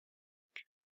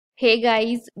Hey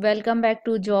guys, welcome back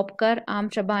to Jobkar. I'm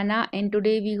Shabana and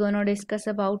today we're gonna discuss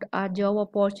about our job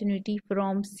opportunity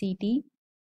from Citi.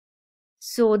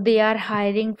 So they are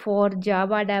hiring for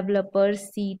Java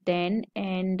developers C10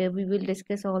 and we will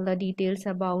discuss all the details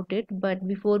about it. But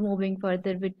before moving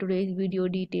further with today's video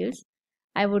details,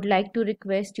 I would like to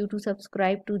request you to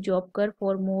subscribe to Jobkar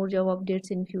for more job updates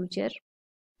in future.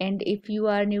 And if you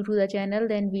are new to the channel,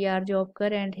 then we are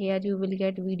Jobker, and here you will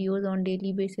get videos on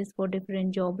daily basis for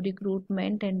different job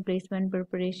recruitment and placement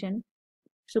preparation.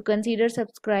 So consider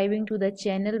subscribing to the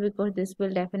channel because this will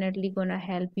definitely gonna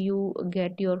help you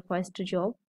get your first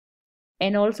job.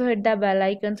 And also hit the bell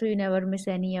icon so you never miss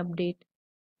any update.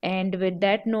 And with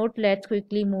that note, let's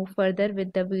quickly move further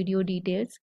with the video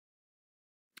details.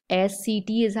 As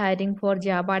CT is hiring for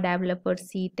Java developer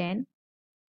C10.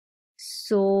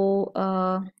 So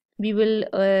we will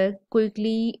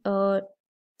quickly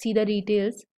see the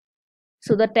details.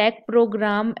 So the tech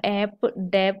program app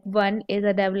Dev 1 is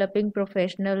a developing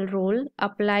professional role,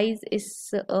 applies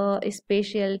is a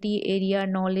specialty area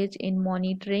knowledge in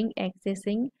monitoring,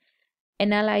 accessing,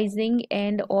 analyzing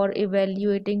and or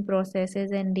evaluating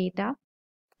processes and data,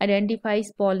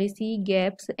 identifies policy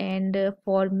gaps and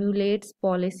formulates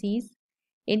policies,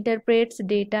 interprets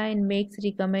data and makes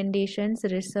recommendations,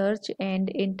 research and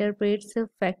interprets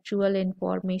factual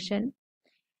information.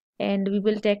 And we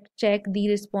will check the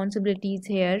responsibilities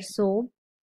here. So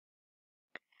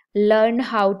learn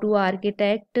how to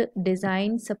architect,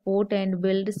 design, support and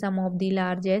build some of the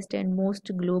largest and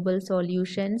most global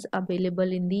solutions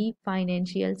available in the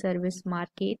financial service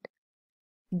market.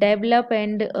 Develop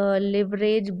and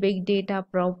leverage big data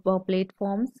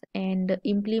platforms and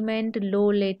implement low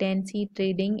latency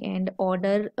trading and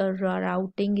order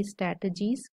routing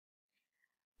strategies.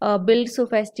 Build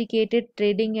sophisticated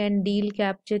trading and deal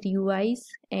capture UIs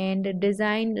and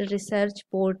design research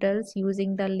portals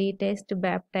using the latest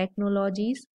web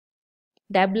technologies.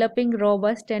 Developing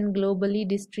robust and globally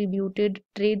distributed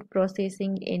trade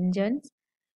processing engines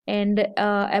and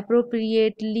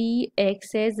appropriately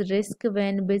assess risk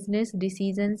when business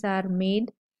decisions are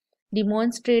made,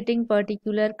 demonstrating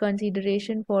particular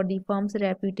consideration for the firm's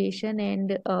reputation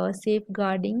and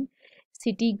safeguarding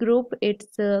Citigroup,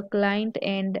 its client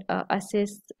and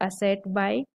asset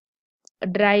by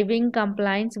driving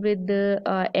compliance with the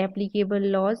applicable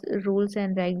laws, rules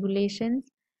and regulations,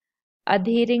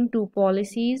 adhering to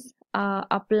policies,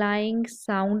 applying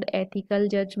sound ethical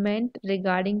judgment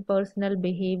regarding personal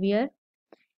behavior,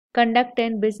 conduct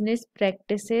and business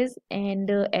practices, and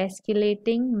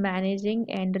escalating, managing,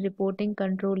 and reporting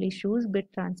control issues with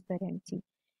transparency.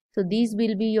 So, these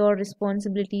will be your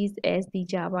responsibilities as the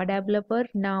Java developer.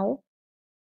 Now,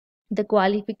 the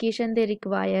qualification they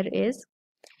require is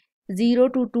 0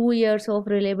 to 2 years of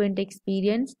relevant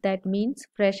experience. That means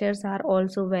freshers are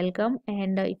also welcome,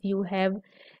 and if you have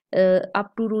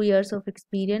up to 2 years of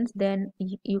experience, then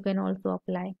you can also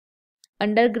apply.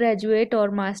 Undergraduate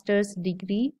or master's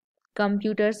degree,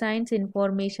 computer science,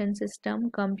 information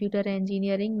system, computer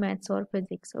engineering, maths or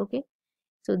physics. Okay,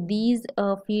 so these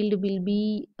field will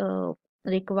be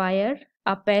required.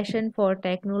 A passion for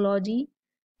technology,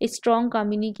 a strong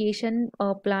communication,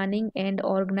 planning and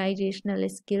organizational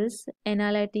skills,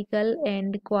 analytical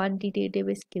and quantitative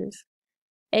skills,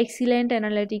 excellent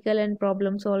analytical and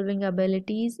problem solving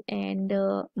abilities, and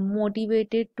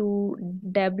motivated to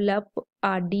develop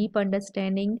a deep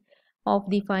understanding of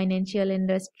the financial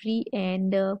industry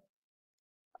and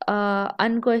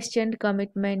unquestioned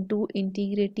commitment to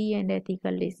integrity and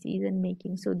ethical decision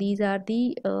making. So these are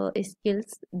the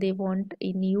skills they want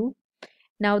in you.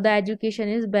 Now the education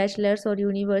is bachelor's or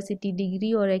university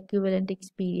degree or equivalent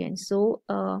experience. So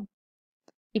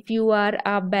if you are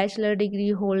a bachelor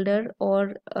degree holder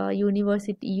or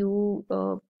university, you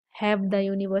have the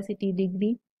university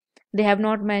degree. They have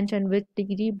not mentioned which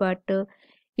degree, but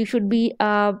you should be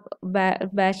a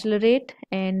bachelorate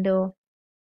and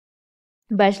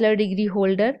bachelor degree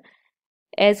holder.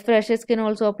 As freshers can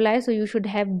also apply, so you should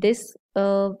have this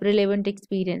relevant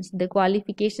experience. The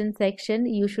qualification section,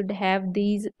 you should have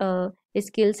these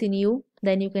skills in you,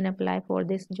 then you can apply for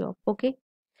this job. Okay,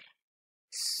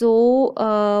 so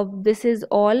this is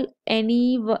all.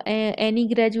 Any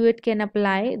graduate can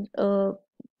apply.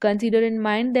 Consider in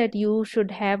mind that you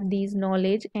should have these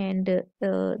knowledge and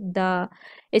the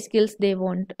skills they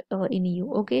want in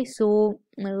you. Okay, so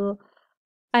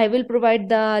I will provide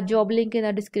the job link in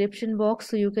the description box,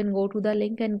 so you can go to the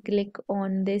link and click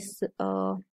on this.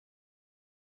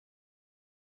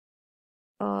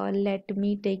 Let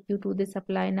me take you to this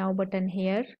apply now button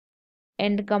here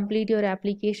and complete your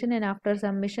application, and after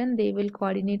submission they will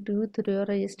coordinate to you through your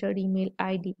registered email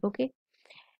ID. Okay,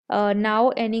 Now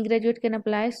any graduate can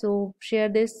apply, so share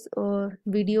this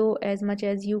video as much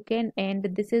as you can. And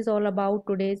this is all about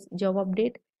today's job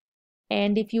update.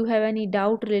 And if you have any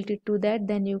doubt related to that,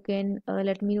 then you can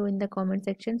let me know in the comment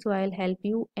section, so I'll help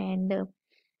you. And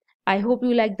I hope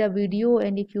you like the video,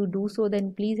 and if you do so,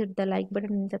 then please hit the like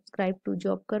button and subscribe to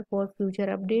Jobker for future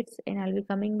updates, and I'll be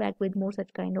coming back with more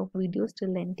such kind of videos.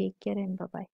 Till then, take care and bye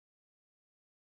bye.